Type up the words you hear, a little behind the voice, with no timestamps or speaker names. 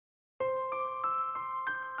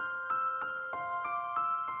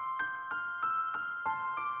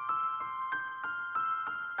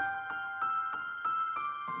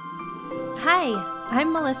Hi,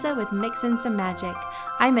 I'm Melissa with Mix in Some Magic.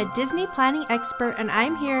 I'm a Disney planning expert and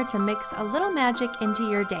I'm here to mix a little magic into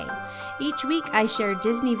your day. Each week I share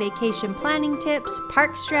Disney vacation planning tips,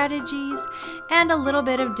 park strategies, and a little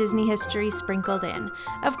bit of Disney history sprinkled in.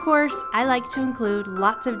 Of course, I like to include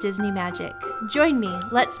lots of Disney magic. Join me,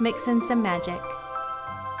 let's mix in some magic.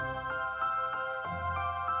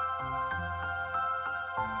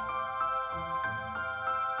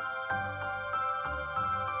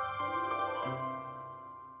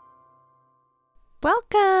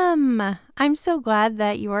 Welcome! I'm so glad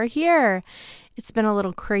that you are here. It's been a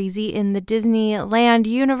little crazy in the Disneyland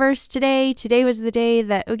universe today. Today was the day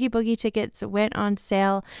that Oogie Boogie tickets went on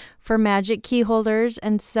sale for Magic Key holders,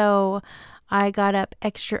 and so I got up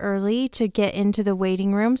extra early to get into the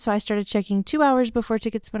waiting room. So I started checking 2 hours before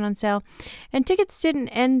tickets went on sale, and tickets didn't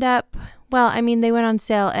end up, they went on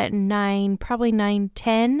sale at 9, probably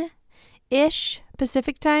 9:10-ish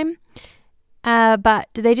Pacific time. But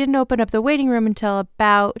they didn't open up the waiting room until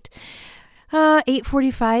about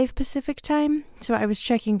 8:45 Pacific time. So I was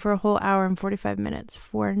checking for a whole hour and 45 minutes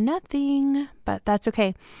for nothing, but that's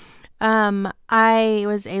okay. I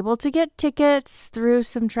was able to get tickets through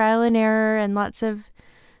some trial and error and lots of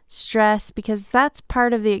stress because that's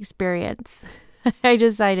part of the experience. I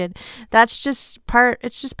decided it's just part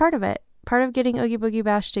of it. Part of getting Oogie Boogie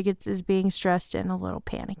Bash tickets is being stressed and a little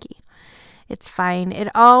panicky. It's fine. It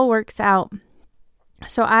all works out.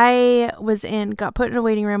 So I got put in a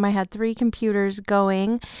waiting room. I had 3 computers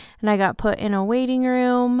going, and I got put in a waiting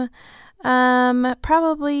room,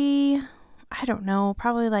 probably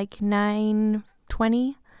like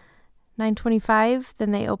 9:20, 9:25.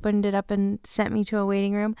 Then they opened it up and sent me to a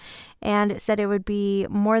waiting room, and it said it would be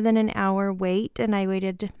more than an hour wait, and I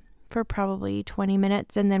waited for probably 20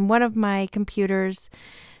 minutes, and then one of my computers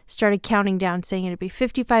started counting down saying it'd be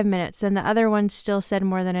 55 minutes, and the other one still said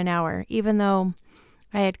more than an hour, even though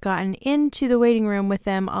I had gotten into the waiting room with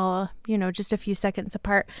them all, just a few seconds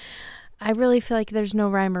apart. I really feel like there's no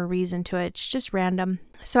rhyme or reason to it. It's just random.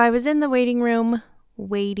 So I was in the waiting room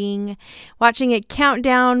waiting, watching it count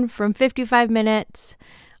down from 55 minutes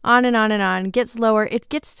on and on and on. It gets lower. It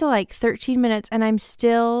gets to like 13 minutes, and I'm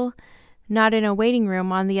still not in a waiting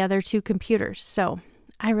room on the other 2 computers. So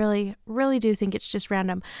I really, really do think it's just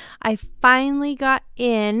random. I finally got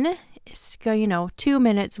in, 2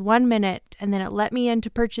 minutes, 1 minute, and then it let me in to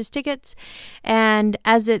purchase tickets. And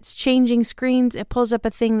as it's changing screens, it pulls up a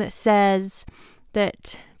thing that says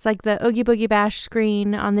that it's like the Oogie Boogie Bash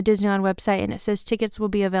screen on the Disneyland website, and it says tickets will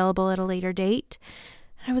be available at a later date.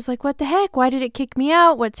 And I was like, what the heck? Why did it kick me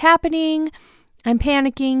out? What's happening? I'm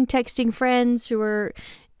panicking, texting friends who are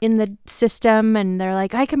in the system, and they're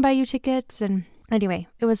like, I can buy you tickets. And anyway,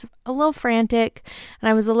 it was a little frantic, and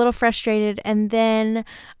I was a little frustrated, and then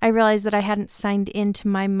I realized that I hadn't signed into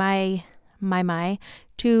my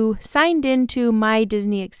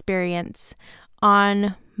Disney experience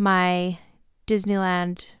on my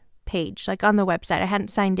Disneyland page, like on the website. I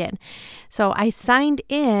hadn't signed in. So I signed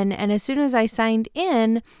in, and as soon as I signed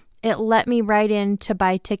in, it let me right in to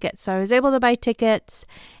buy tickets. So I was able to buy tickets,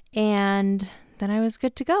 and then I was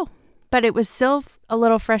good to go. But it was still a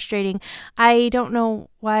little frustrating. I don't know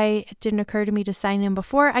why it didn't occur to me to sign in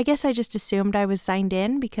before. I guess I just assumed I was signed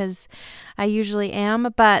in because I usually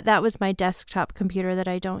am, but that was my desktop computer that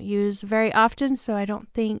I don't use very often, so I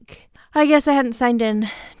guess I hadn't signed in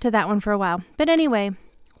to that one for a while. But anyway,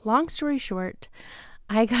 long story short,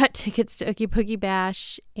 I got tickets to Oogie Boogie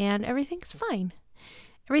Bash, and everything's fine.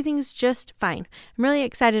 Everything's just fine. I'm really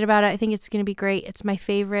excited about it. I think it's going to be great. It's my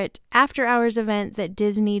favorite after-hours event that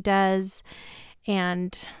Disney does,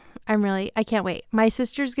 and I can't wait. My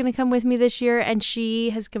sister's going to come with me this year, and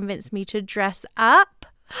she has convinced me to dress up.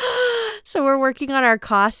 So we're working on our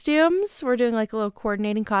costumes. We're doing like a little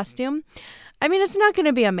coordinating costume. It's not going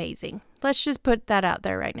to be amazing. Let's just put that out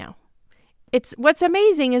there right now. What's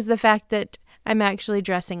amazing is the fact that I'm actually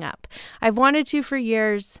dressing up. I've wanted to for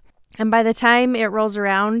years. And by the time it rolls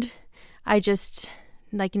around, I just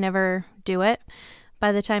never do it.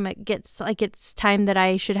 By the time it gets it's time that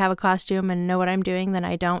I should have a costume and know what I'm doing, then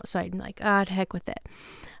I don't. So I'm like, to heck with it.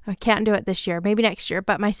 I can't do it this year, maybe next year.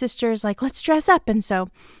 But my sister's like, let's dress up. And so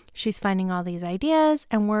she's finding all these ideas,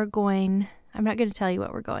 and I'm not going to tell you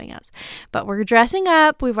what we're going as, but we're dressing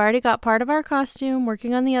up. We've already got part of our costume,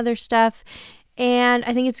 working on the other stuff. And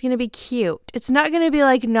I think it's going to be cute. It's not going to be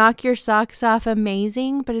like knock your socks off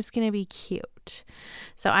amazing, but it's going to be cute.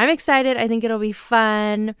 So I'm excited. I think it'll be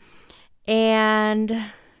fun. And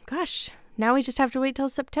gosh, now we just have to wait till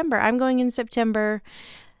September. I'm going in September.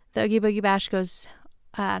 The Oogie Boogie Bash goes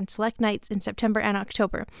on select nights in September and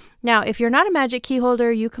October. Now, if you're not a Magic Key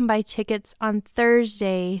holder, you can buy tickets on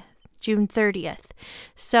Thursday, June 30th.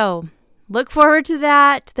 So look forward to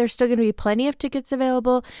that. There's still going to be plenty of tickets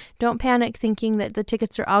available. Don't panic thinking that the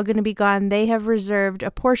tickets are all going to be gone. They have reserved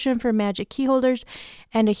a portion for magic key holders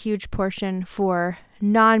and a huge portion for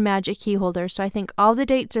non-magic key holders. So I think all the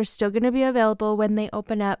dates are still going to be available when they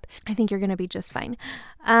open up. I think you're going to be just fine.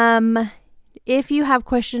 If you have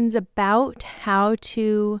questions about how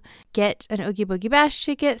to get an Oogie Boogie Bash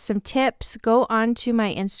ticket, some tips, go on to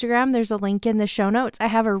my Instagram. There's a link in the show notes. I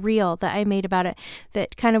have a reel that I made about it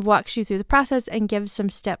that kind of walks you through the process and gives some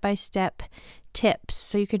step-by-step tips.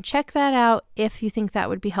 So you can check that out if you think that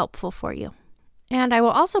would be helpful for you. And I will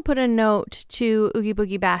also put a note to Oogie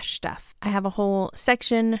Boogie Bash stuff. I have a whole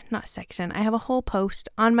I have a whole post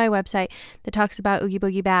on my website that talks about Oogie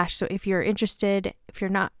Boogie Bash. So if you're interested, if you're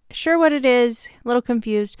not sure what it is, a little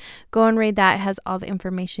confused, go and read that. It has all the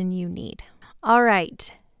information you need. All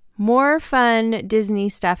right. More fun Disney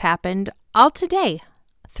stuff happened all today.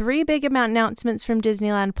 3 big announcements from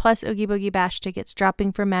Disneyland plus Oogie Boogie Bash tickets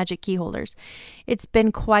dropping for magic key holders. It's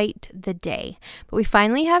been quite the day. But we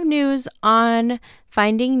finally have news on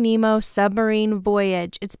Finding Nemo submarine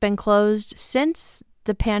voyage. It's been closed since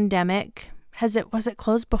the pandemic. Was it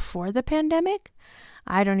closed before the pandemic?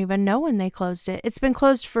 I don't even know when they closed it. It's been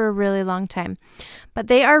closed for a really long time. But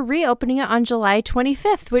they are reopening it on July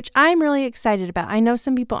 25th, which I'm really excited about. I know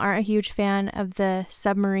some people aren't a huge fan of the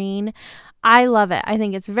submarine. I love it. I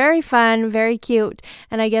think it's very fun, very cute,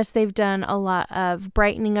 and I guess they've done a lot of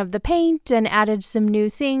brightening of the paint and added some new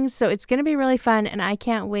things, so it's going to be really fun, and I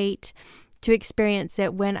can't wait to experience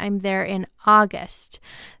it when I'm there in August.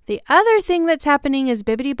 The other thing that's happening is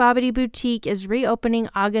Bibbidi Bobbidi Boutique is reopening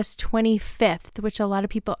August 25th, which a lot of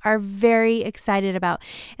people are very excited about.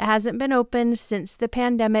 It hasn't been open since the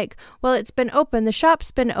pandemic. Well, it's been open. The shop's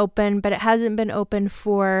been open, but it hasn't been open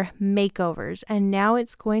for makeovers. And now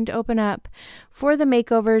it's going to open up for the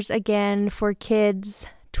makeovers again for kids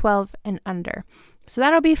 12 and under. So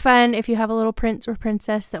that'll be fun. If you have a little prince or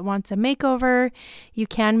princess that wants a makeover, you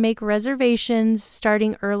can make reservations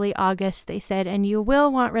starting early August, they said, and you will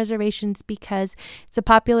want reservations because it's a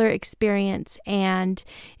popular experience and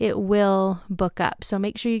it will book up. So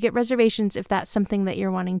make sure you get reservations if that's something that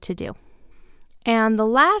you're wanting to do. And the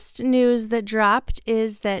last news that dropped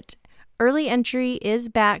is that early entry is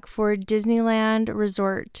back for Disneyland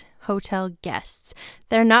Resort hotel guests.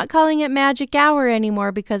 They're not calling it Magic Hour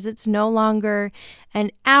anymore because it's no longer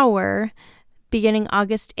an hour. Beginning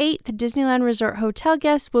August 8th, Disneyland Resort hotel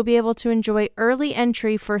guests will be able to enjoy early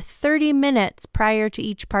entry for 30 minutes prior to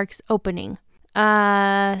each park's opening.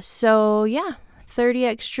 30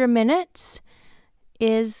 extra minutes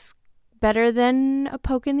is better than a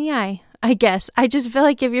poke in the eye, I guess. I just feel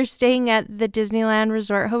like if you're staying at the Disneyland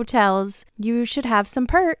Resort hotels, you should have some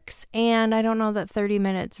perks. And I don't know that 30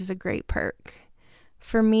 minutes is a great perk.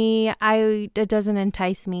 For me, it doesn't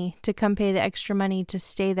entice me to come pay the extra money to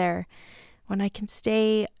stay there when I can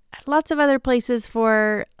stay at lots of other places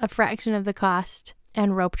for a fraction of the cost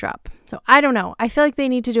and rope drop. So I don't know. I feel like they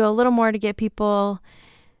need to do a little more to get people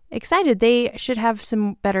excited. They should have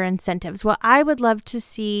some better incentives. What I would love to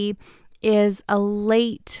see is a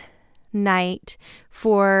late night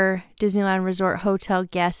for Disneyland Resort hotel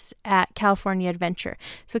guests at California Adventure.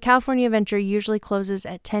 So California Adventure usually closes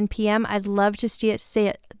at 10 p.m. I'd love to see it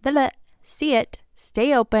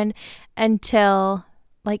stay open until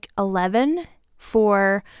like 11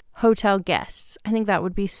 for hotel guests. I think that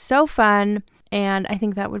would be so fun. And I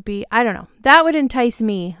think that would be, I don't know, that would entice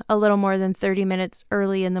me a little more than 30 minutes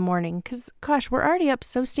early in the morning. Because, gosh, we're already up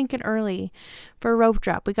so stinking early for a rope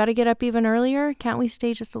drop. We got to get up even earlier. Can't we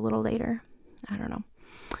stay just a little later? I don't know.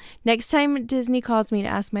 Next time Disney calls me to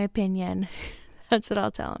ask my opinion, that's what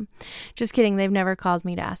I'll tell them. Just kidding. They've never called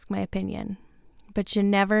me to ask my opinion. But you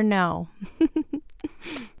never know.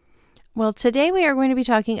 Well, today we are going to be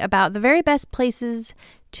talking about the very best places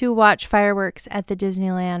to watch fireworks at the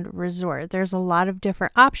Disneyland Resort. There's a lot of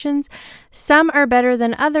different options. Some are better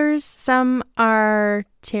than others. Some are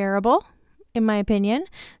terrible, in my opinion.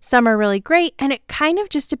 Some are really great, and it kind of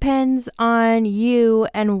just depends on you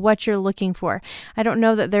and what you're looking for. I don't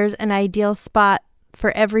know that there's an ideal spot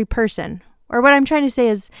for every person. Or what I'm trying to say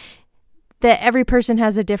is that every person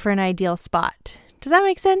has a different ideal spot. Does that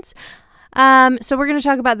make sense? So we're going to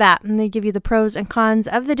talk about that. I'm going to give you the pros and cons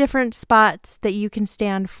of the different spots that you can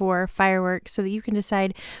stand for fireworks so that you can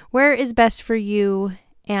decide where is best for you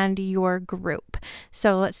and your group.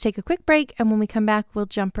 So let's take a quick break, and when we come back, we'll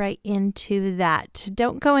jump right into that.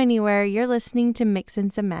 Don't go anywhere. You're listening to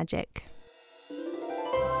Mixin' Some Magic.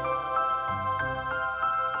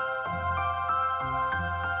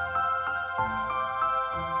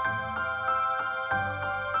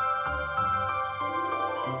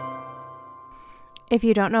 If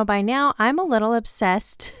you don't know by now, I'm a little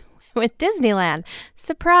obsessed with Disneyland.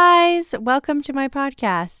 Surprise! Welcome to my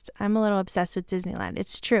podcast. I'm a little obsessed with Disneyland.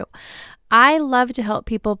 It's true. I love to help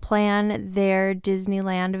people plan their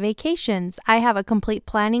Disneyland vacations. I have a complete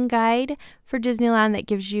planning guide for Disneyland that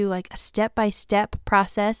gives you like a step-by-step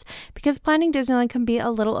process because planning Disneyland can be a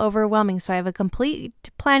little overwhelming. So I have a complete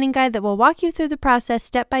planning guide that will walk you through the process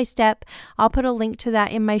step by step. I'll put a link to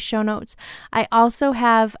that in my show notes. I also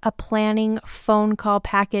have a planning phone call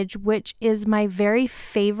package, which is my very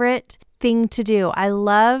favorite thing to do. I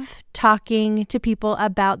love talking to people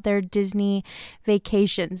about their Disney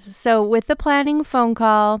vacations. So with the planning phone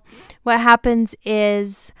call, what happens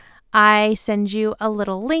is I send you a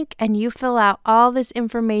little link and you fill out all this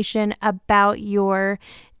information about your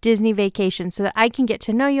Disney vacation so that I can get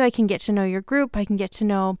to know you. I can get to know your group. I can get to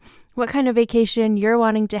know what kind of vacation you're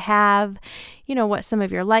wanting to have, you know, what some of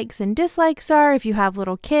your likes and dislikes are, if you have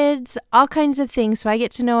little kids, all kinds of things. So I get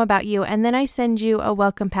to know about you. And then I send you a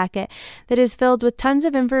welcome packet that is filled with tons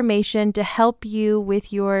of information to help you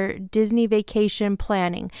with your Disney vacation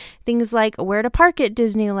planning. Things like where to park at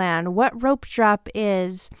Disneyland, what rope drop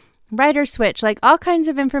is, Rider switch, like all kinds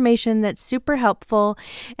of information that's super helpful.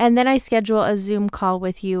 And then I schedule a Zoom call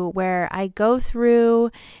with you where I go through,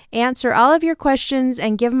 answer all of your questions,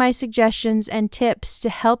 and give my suggestions and tips to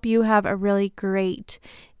help you have a really great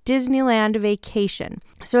Disneyland vacation.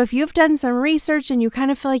 So if you've done some research and you kind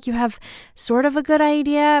of feel like you have sort of a good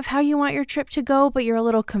idea of how you want your trip to go, but you're a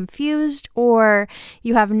little confused, or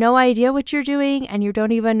you have no idea what you're doing and you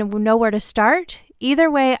don't even know where to start,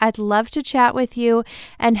 either way, I'd love to chat with you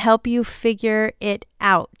and help you figure it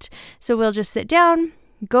out. So we'll just sit down,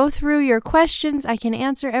 go through your questions. I can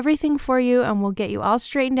answer everything for you and we'll get you all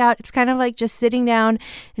straightened out. It's kind of like just sitting down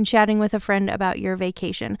and chatting with a friend about your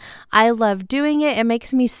vacation. I love doing it. It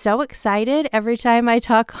makes me so excited every time I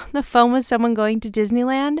talk on the phone with someone going to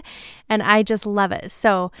Disneyland, and I just love it.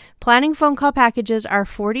 So planning phone call packages are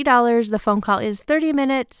 $40. The phone call is 30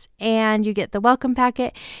 minutes and you get the welcome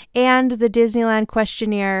packet and the Disneyland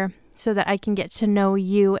questionnaire so that I can get to know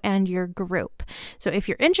you and your group. So if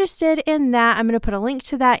you're interested in that, I'm going to put a link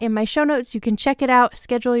to that in my show notes. You can check it out,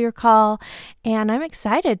 schedule your call, and I'm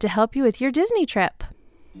excited to help you with your Disney trip.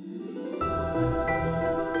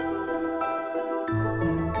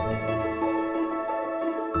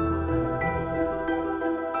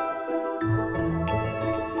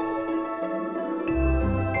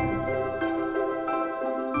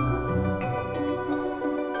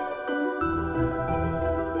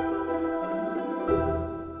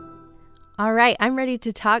 All right, I'm ready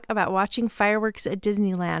to talk about watching fireworks at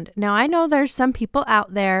Disneyland. Now, I know there's some people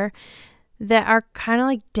out there that are kind of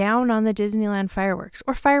like down on the Disneyland fireworks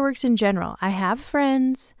or fireworks in general. I have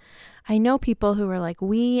friends, I know people who are like,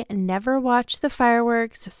 we never watch the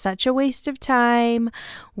fireworks, it's such a waste of time.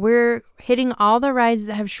 We're hitting all the rides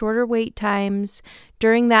that have shorter wait times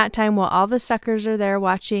during that time while all the suckers are there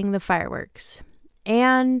watching the fireworks.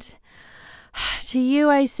 And to you,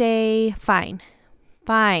 I say, fine.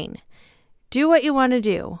 Do what you want to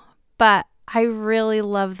do, but I really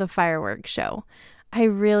love the fireworks show. I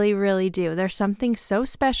really, really do. There's something so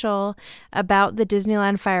special about the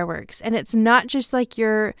Disneyland fireworks, and it's not just like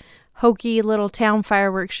your hokey little town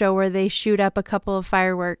fireworks show where they shoot up a couple of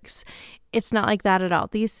fireworks. It's not like that at all.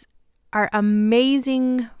 These are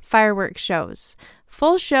amazing fireworks shows.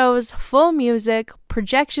 Full shows, full music,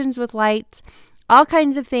 projections with lights, all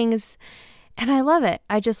kinds of things. And I love it.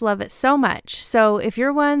 I just love it so much. So if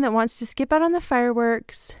you're one that wants to skip out on the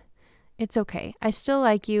fireworks, it's okay. I still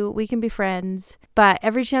like you. We can be friends. But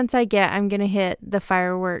every chance I get, I'm going to hit the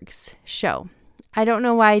fireworks show. I don't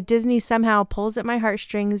know why Disney somehow pulls at my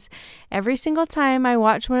heartstrings every single time I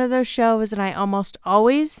watch one of those shows, and I almost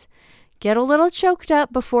always get a little choked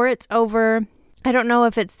up before it's over. I don't know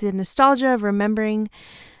if it's the nostalgia of remembering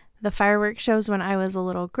the fireworks shows when I was a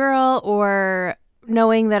little girl, or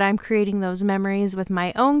knowing that I'm creating those memories with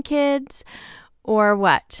my own kids, or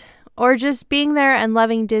what, or just being there and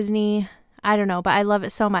loving Disney. I don't know, but I love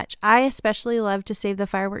it so much. I especially love to save the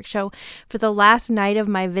fireworks show for the last night of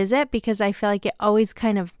my visit because I feel like it always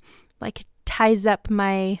kind of like ties up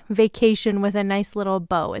my vacation with a nice little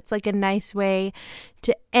bow. It's like a nice way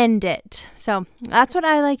to end it. So that's what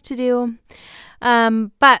I like to do.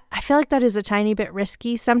 But I feel like that is a tiny bit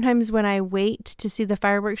risky. Sometimes when I wait to see the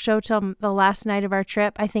fireworks show till the last night of our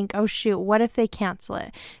trip, I think, oh shoot, what if they cancel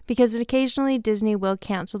it? Because occasionally Disney will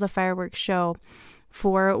cancel the fireworks show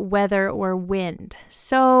for weather or wind.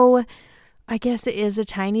 So I guess it is a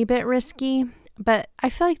tiny bit risky, but I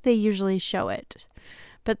feel like they usually show it.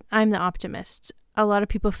 But I'm the optimist. a lot of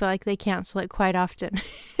people feel like they cancel it quite often.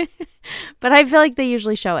 But I feel like they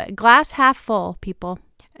usually show it. Glass half full, people.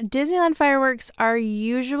 Disneyland fireworks are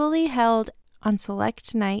usually held on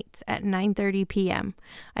select nights at 9:30 p.m.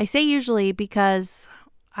 I say usually because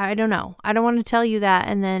I don't know. I don't want to tell you that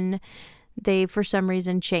and then they, for some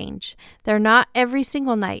reason, change. They're not every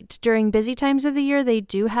single night. During busy times of the year, they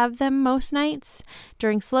do have them most nights.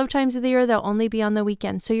 During slow times of the year, they'll only be on the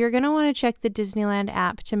weekend. So you're going to want to check the Disneyland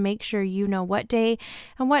app to make sure you know what day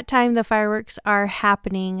and what time the fireworks are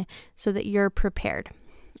happening so that you're prepared.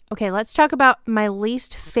 Okay, let's talk about my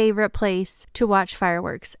least favorite place to watch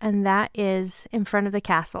fireworks, and that is in front of the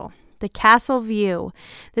castle. The castle view.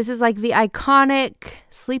 This is like the iconic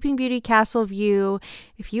Sleeping Beauty castle view.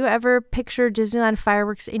 If you ever picture Disneyland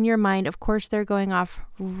fireworks in your mind, of course they're going off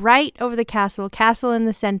right over the castle in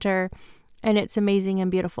the center, and it's amazing and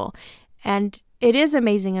beautiful. And it is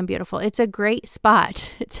amazing and beautiful. It's a great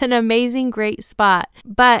spot. It's an amazing, great spot.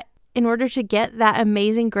 But in order to get that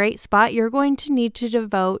amazing, great spot, you're going to need to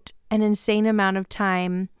devote an insane amount of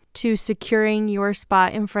time to securing your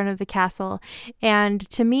spot in front of the castle. And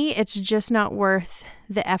to me, it's just not worth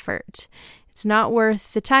the effort. It's not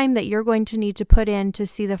worth the time that you're going to need to put in to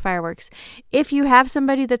see the fireworks. If you have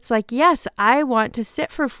somebody that's like, yes, I want to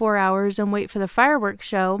sit for 4 hours and wait for the fireworks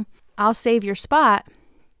show, I'll save your spot,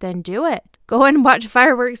 then do it. Go and watch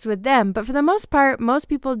fireworks with them. But for the most part, most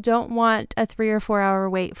people don't want a 3 or 4 hour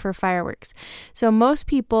wait for fireworks. So most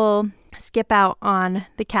people skip out on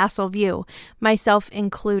the castle view, myself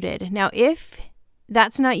included. Now, if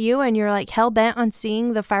that's not you and you're like hell bent on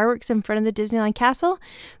seeing the fireworks in front of the Disneyland castle,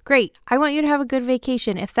 great. I want you to have a good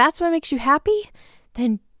vacation. If that's what makes you happy,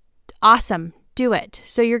 then awesome. Do it.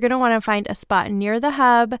 So you're going to want to find a spot near the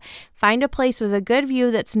hub, find a place with a good view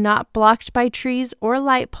that's not blocked by trees or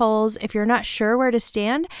light poles. If you're not sure where to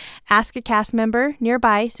stand, ask a cast member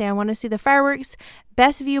nearby. Say, I want to see the fireworks,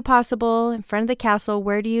 best view possible in front of the castle.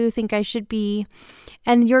 Where do you think I should be?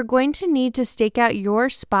 And you're going to need to stake out your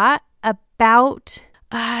spot about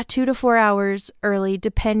 2 to 4 hours early,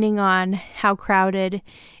 depending on how crowded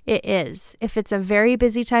it is. If it's a very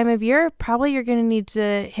busy time of year, probably you're going to need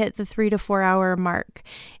to hit the 3 to 4 hour mark.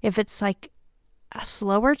 If it's like a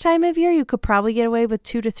slower time of year, you could probably get away with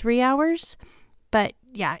 2 to 3 hours. But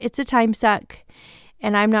yeah, it's a time suck.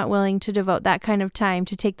 And I'm not willing to devote that kind of time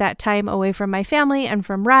to take that time away from my family and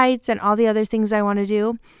from rides and all the other things I want to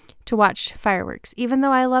do to watch fireworks, even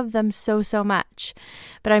though I love them so, so much.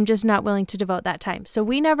 But I'm just not willing to devote that time. So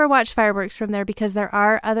we never watch fireworks from there because there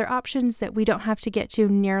are other options that we don't have to get to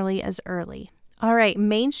nearly as early. All right,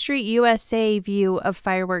 Main Street USA view of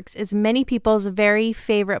fireworks is many people's very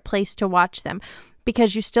favorite place to watch them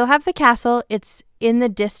because you still have the castle. It's in the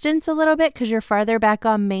distance a little bit because you're farther back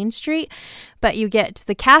on Main Street, but you get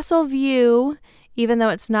the castle view, even though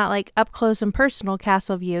it's not like up close and personal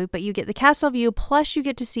castle view, but you get the castle view, plus you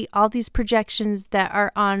get to see all these projections that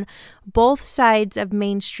are on both sides of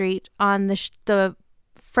Main Street on the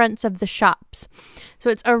fronts of the shops. So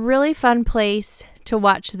it's a really fun place to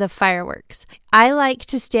watch the fireworks. I like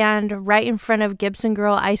to stand right in front of Gibson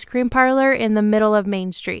Girl Ice Cream Parlor in the middle of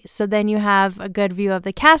Main Street. So then you have a good view of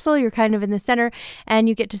the castle, you're kind of in the center, and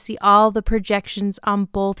you get to see all the projections on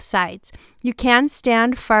both sides. You can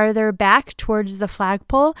stand farther back towards the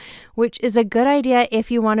flagpole, which is a good idea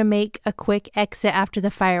if you want to make a quick exit after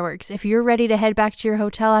the fireworks. If you're ready to head back to your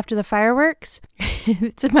hotel after the fireworks,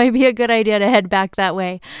 it might be a good idea to head back that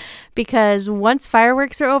way. Because once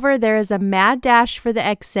fireworks are over, there is a mad dash for the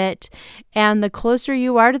exit, and the closer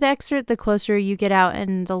you are to the exit, the closer you get out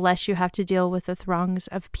and the less you have to deal with the throngs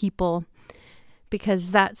of people,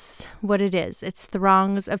 because that's what it is. It's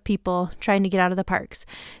throngs of people trying to get out of the parks.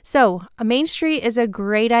 So Main Street is a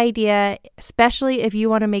great idea, especially if you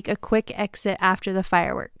want to make a quick exit after the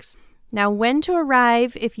fireworks. Now, when to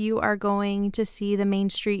arrive if you are going to see the Main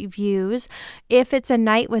Street views. If it's a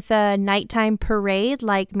night with a nighttime parade,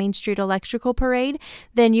 like Main Street Electrical Parade,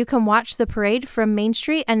 then you can watch the parade from Main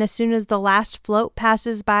Street, and as soon as the last float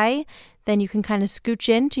passes by, then you can kind of scooch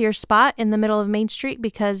into your spot in the middle of Main Street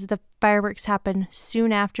because the fireworks happen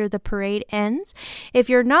soon after the parade ends. If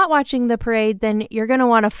you're not watching the parade, then you're going to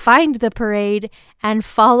want to find the parade and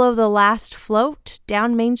follow the last float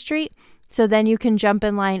down Main Street. So then you can jump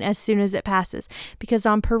in line as soon as it passes. Because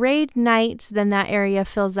on parade nights, then that area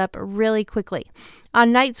fills up really quickly.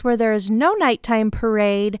 On nights where there is no nighttime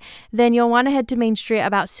parade, then you'll want to head to Main Street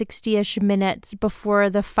about 60-ish minutes before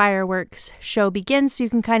the fireworks show begins so you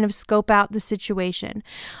can kind of scope out the situation.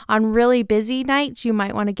 On really busy nights, you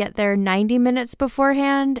might want to get there 90 minutes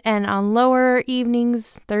beforehand, and on lower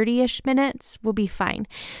evenings, 30-ish minutes will be fine.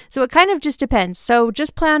 So it kind of just depends. So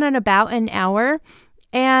just plan on about an hour.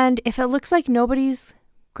 And if it looks like nobody's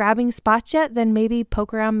grabbing spots yet, then maybe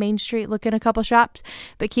poke around Main Street, look in a couple shops,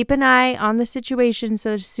 but keep an eye on the situation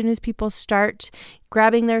so as soon as people start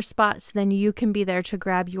grabbing their spots, then you can be there to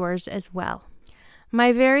grab yours as well.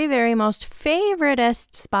 My very, very most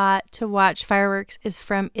favoriteest spot to watch fireworks is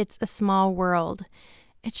from It's a Small World.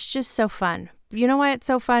 It's just so fun. You know why it's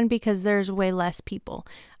so fun? Because there's way less people.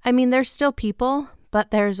 I mean, there's still people,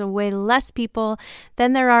 but there's way less people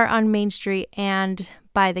than there are on Main Street and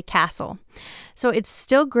by the castle. So it's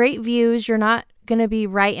still great views. You're not going to be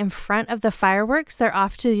right in front of the fireworks. They're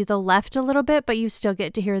off to the left a little bit, but you still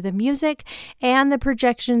get to hear the music, and the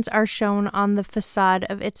projections are shown on the facade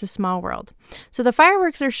of It's a Small World. So the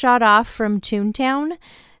fireworks are shot off from Toontown,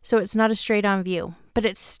 so it's not a straight on view, but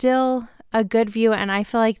it's still a good view, and I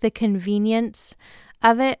feel like the convenience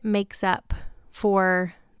of it makes up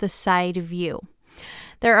for the side view.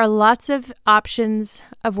 There are lots of options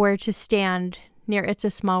of where to stand near It's a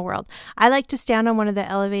Small World. I like to stand on one of the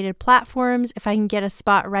elevated platforms if I can get a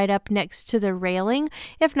spot right up next to the railing.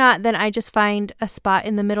 If not, then I just find a spot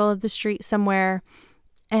in the middle of the street somewhere,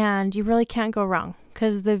 and you really can't go wrong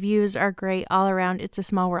because the views are great all around It's a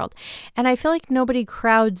Small World. And I feel like nobody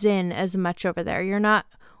crowds in as much over there. You're not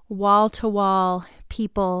wall-to-wall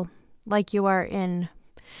people like you are in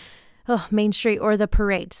Main Street or the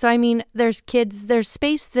parade. So, I mean, there's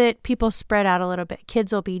space that people spread out a little bit.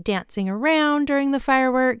 Kids will be dancing around during the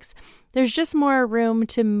fireworks. There's just more room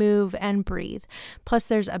to move and breathe. Plus,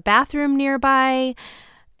 there's a bathroom nearby,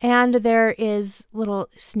 and there is little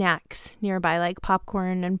snacks nearby, like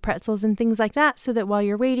popcorn and pretzels and things like that, so that while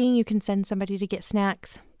you're waiting, you can send somebody to get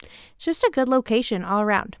snacks. It's just a good location all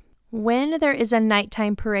around. When there is a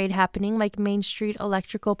nighttime parade happening, like Main Street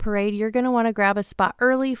Electrical Parade, you're going to want to grab a spot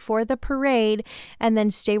early for the parade and then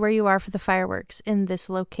stay where you are for the fireworks in this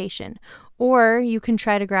location. Or you can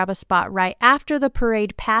try to grab a spot right after the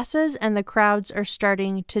parade passes and the crowds are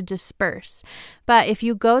starting to disperse. But if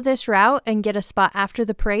you go this route and get a spot after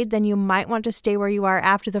the parade, then you might want to stay where you are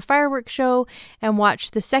after the fireworks show and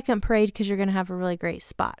watch the second parade because you're going to have a really great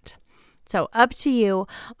spot. So up to you.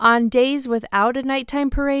 On days without a nighttime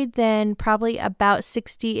parade, then probably about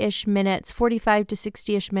 60-ish minutes, 45 to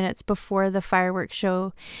 60-ish minutes before the fireworks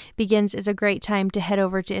show begins is a great time to head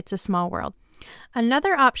over to It's a Small World.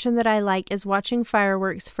 Another option that I like is watching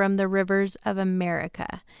fireworks from the Rivers of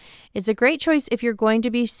America. It's a great choice if you're going to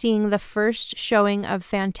be seeing the first showing of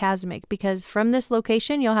Fantasmic, because from this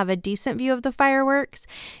location, you'll have a decent view of the fireworks.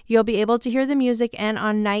 You'll be able to hear the music, and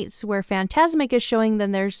on nights where Fantasmic is showing,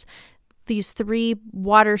 then there's these 3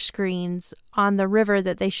 water screens on the river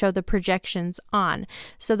that they show the projections on.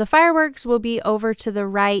 So the fireworks will be over to the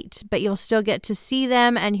right, but you'll still get to see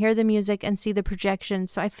them and hear the music and see the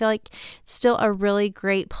projections. So I feel like it's still a really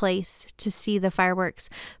great place to see the fireworks.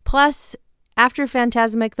 Plus, after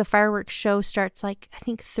Fantasmic, the fireworks show starts I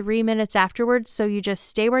think 3 minutes afterwards. So you just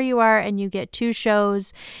stay where you are and you get 2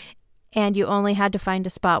 shows, and you only had to find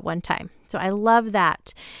a spot one time. So I love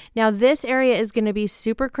that. Now, this area is going to be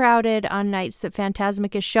super crowded on nights that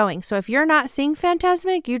Fantasmic is showing. So if you're not seeing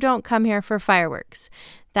Fantasmic, you don't come here for fireworks.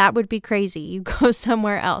 That would be crazy. You go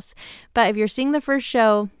somewhere else. But if you're seeing the first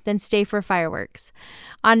show, then stay for fireworks.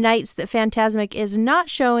 On nights that Fantasmic is not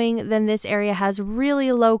showing, then this area has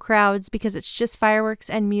really low crowds because it's just fireworks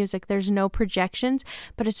and music. There's no projections,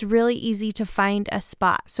 but it's really easy to find a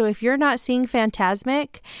spot. So if you're not seeing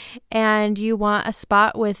Fantasmic and you want a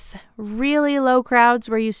spot with really low crowds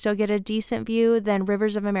where you still get a decent view, then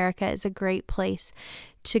Rivers of America is a great place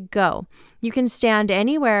to go. You can stand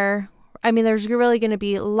anywhere. I mean, there's really going to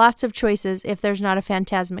be lots of choices if there's not a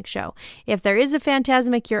Fantasmic show. If there is a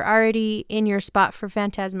Fantasmic, you're already in your spot for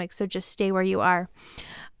Fantasmic, so just stay where you are.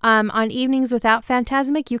 On evenings without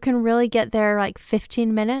Fantasmic, you can really get there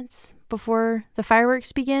 15 minutes before the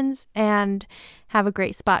fireworks begins and have a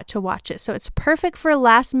great spot to watch it. So it's perfect for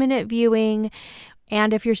last minute viewing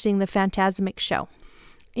and if you're seeing the Fantasmic show.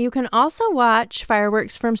 You can also watch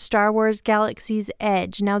fireworks from Star Wars Galaxy's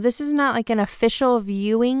Edge. Now, this is not an official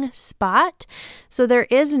viewing spot, so there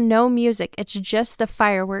is no music. It's just the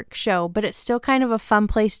fireworks show, but it's still kind of a fun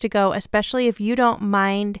place to go, especially if you don't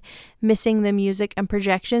mind missing the music and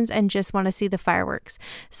projections and just want to see the fireworks.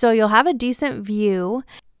 So you'll have a decent view,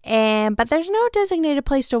 but there's no designated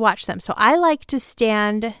place to watch them. So I like to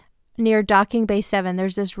stand near Docking Bay 7.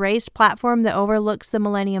 There's this raised platform that overlooks the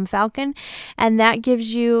Millennium Falcon, and that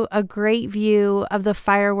gives you a great view of the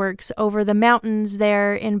fireworks over the mountains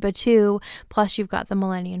there in Batu. Plus, you've got the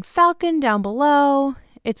Millennium Falcon down below,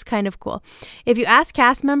 It's kind of cool. If you ask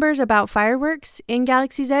cast members about fireworks in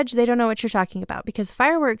Galaxy's Edge, they don't know what you're talking about because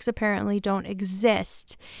fireworks apparently don't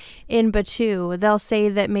exist in Batuu. They'll say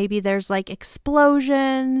that maybe there's like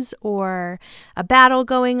explosions or a battle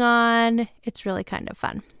going on. It's really kind of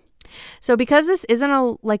fun. So because this isn't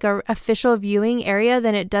a official viewing area,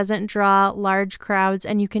 then it doesn't draw large crowds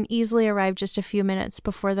and you can easily arrive just a few minutes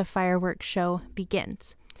before the fireworks show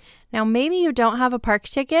begins. Now, maybe you don't have a park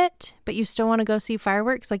ticket, but you still want to go see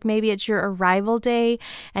fireworks. Like maybe it's your arrival day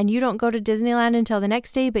and you don't go to Disneyland until the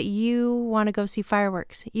next day, but you want to go see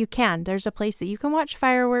fireworks. You can. There's a place that you can watch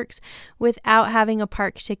fireworks without having a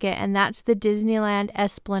park ticket, and that's the Disneyland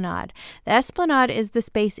Esplanade. The Esplanade is the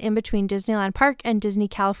space in between Disneyland Park and Disney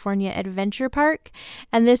California Adventure Park,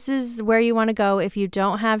 and this is where you want to go if you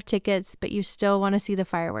don't have tickets, but you still want to see the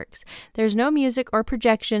fireworks. There's no music or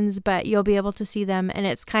projections, but you'll be able to see them, and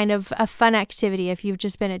it's kind of a fun activity if you've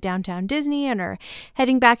just been at downtown Disney and are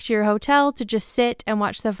heading back to your hotel to just sit and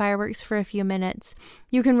watch the fireworks for a few minutes.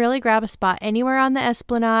 You can really grab a spot anywhere on the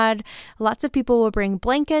Esplanade. Lots of people will bring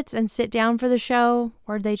blankets and sit down for the show,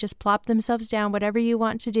 or they just plop themselves down, whatever you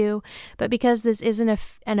want to do. But because this isn't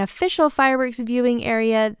an official fireworks viewing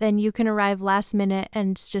area, then you can arrive last minute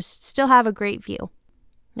and just still have a great view.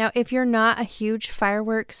 Now, if you're not a huge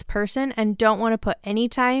fireworks person and don't want to put any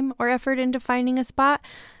time or effort into finding a spot,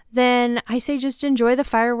 then I say just enjoy the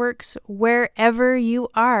fireworks wherever you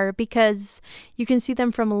are because you can see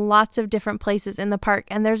them from lots of different places in the park.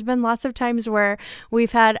 And there's been lots of times where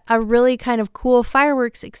we've had a really kind of cool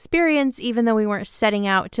fireworks experience, even though we weren't setting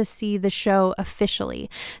out to see the show officially.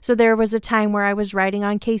 So there was a time where I was riding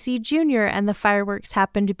on Casey Jr. and the fireworks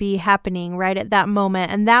happened to be happening right at that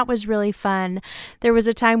moment. And that was really fun. There was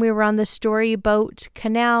a time we were on the Storybook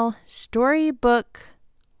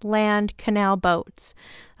Land Canal boats.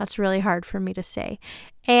 That's really hard for me to say.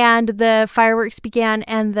 And the fireworks began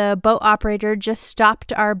and the boat operator just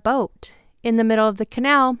stopped our boat in the middle of the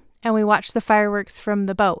canal and we watched the fireworks from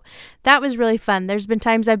the boat. That was really fun. There's been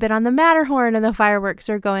times I've been on the Matterhorn and the fireworks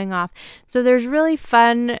are going off. So there's really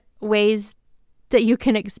fun ways that you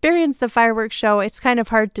can experience the fireworks show. It's kind of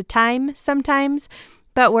hard to time sometimes,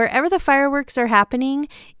 but wherever the fireworks are happening,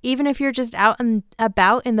 even if you're just out and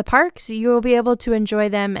about in the parks, you will be able to enjoy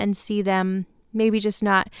them and see them. Maybe just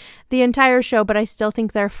not the entire show, but I still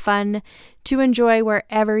think they're fun to enjoy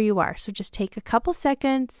wherever you are. So just take a couple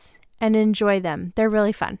seconds and enjoy them. They're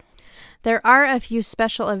really fun. There are a few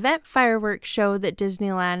special event fireworks show that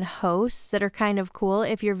Disneyland hosts that are kind of cool.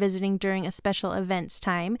 If you're visiting during a special events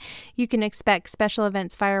time, you can expect special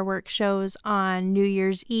events fireworks shows on New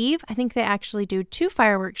Year's Eve. I think they actually do 2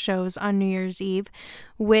 fireworks shows on New Year's Eve,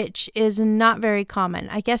 which is not very common.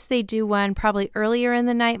 I guess they do one probably earlier in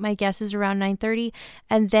the night. My guess is around 9:30,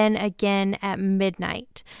 and then again at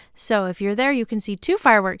midnight. So if you're there, you can see 2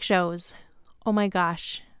 fireworks shows. Oh my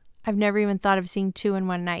gosh. I've never even thought of seeing 2 in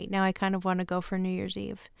one night. Now I kind of want to go for New Year's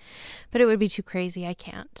Eve. But it would be too crazy. I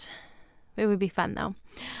can't. It would be fun, though.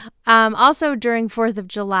 Also, during 4th of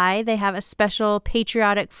July, they have a special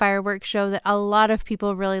patriotic fireworks show that a lot of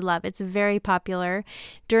people really love. It's very popular.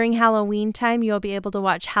 During Halloween time, you'll be able to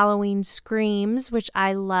watch Halloween Screams, which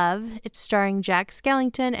I love. It's starring Jack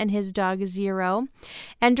Skellington and his dog Zero.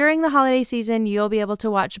 And during the holiday season, you'll be able to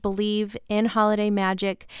watch Believe in Holiday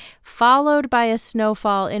Magic, followed by a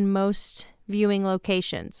snowfall in most viewing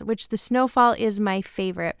locations, which the snowfall is my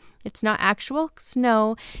favorite. It's not actual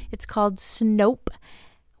snow. It's called Snope,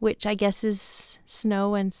 which I guess is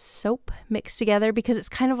snow and soap mixed together because it's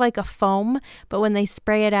kind of like a foam, but when they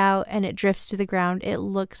spray it out and it drifts to the ground, it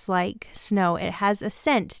looks like snow. It has a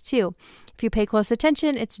scent too. If you pay close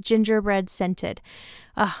attention, it's gingerbread scented.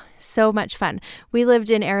 Oh, so much fun. We lived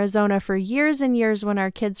in Arizona for years and years when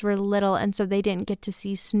our kids were little, and so they didn't get to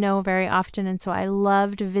see snow very often, and so I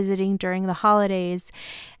loved visiting during the holidays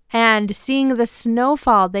and seeing the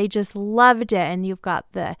snowfall. They just loved it, and you've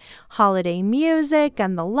got the holiday music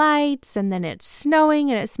and the lights, and then it's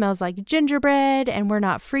snowing and it smells like gingerbread, and we're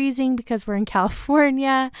not freezing because we're in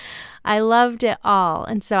California. I loved it all,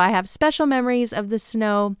 and so I have special memories of the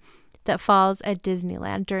snow that falls at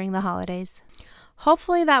Disneyland during the holidays.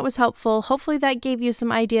 Hopefully that was helpful. Hopefully that gave you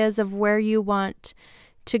some ideas of where you want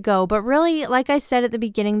to go. But really, like I said at the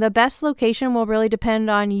beginning, the best location will really depend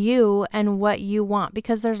on you and what you want,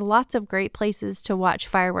 because there's lots of great places to watch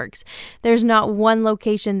fireworks. There's not one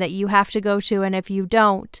location that you have to go to, and if you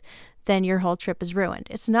don't, then your whole trip is ruined.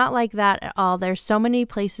 It's not like that at all. There's so many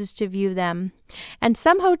places to view them. And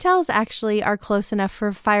some hotels actually are close enough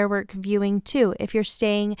for firework viewing too. If you're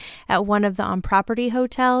staying at one of the on-property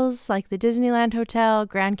hotels, like the Disneyland Hotel,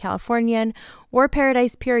 Grand Californian, or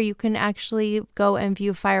Paradise Pier, you can actually go and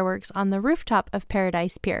view fireworks on the rooftop of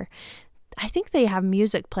Paradise Pier. I think they have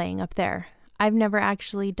music playing up there. I've never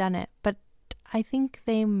actually done it, but I think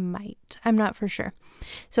they might. I'm not for sure.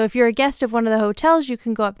 So if you're a guest of one of the hotels, you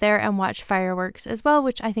can go up there and watch fireworks as well,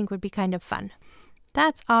 which I think would be kind of fun.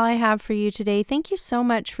 That's all I have for you today. Thank you so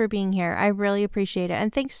much for being here. I really appreciate it.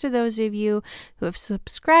 And thanks to those of you who have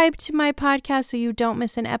subscribed to my podcast so you don't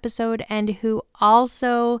miss an episode, and who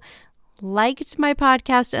also liked my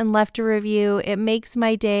podcast and left a review. It makes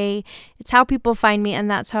my day. It's how people find me,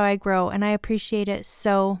 and that's how I grow, and I appreciate it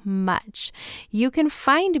so much. You can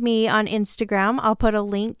find me on Instagram. I'll put a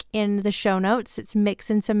link in the show notes. It's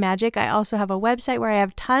Mixin' Some Magic. I also have a website where I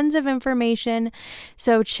have tons of information,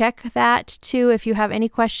 so check that too. If you have any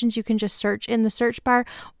questions, you can just search in the search bar,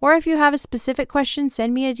 or if you have a specific question,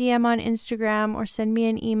 send me a DM on Instagram or send me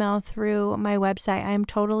an email through my website. I am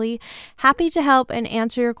totally happy to help and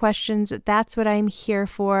answer your questions. That's what I'm here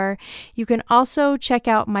for. You can also check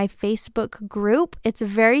out my Facebook group. It's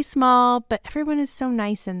very small, but everyone is so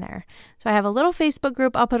nice in there. So I have a little Facebook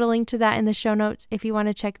group. I'll put a link to that in the show notes if you want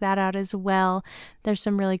to check that out as well. There's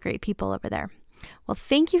some really great people over there. Well,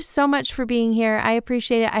 thank you so much for being here. I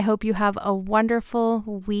appreciate it. I hope you have a wonderful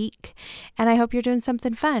week, and I hope you're doing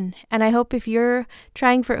something fun. And I hope if you're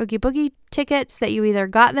trying for Oogie Boogie tickets that you either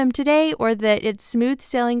got them today or that it's smooth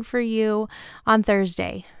sailing for you on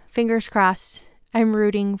Thursday. Fingers crossed. I'm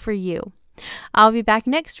rooting for you. I'll be back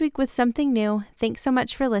next week with something new. Thanks so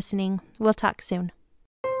much for listening. We'll talk soon.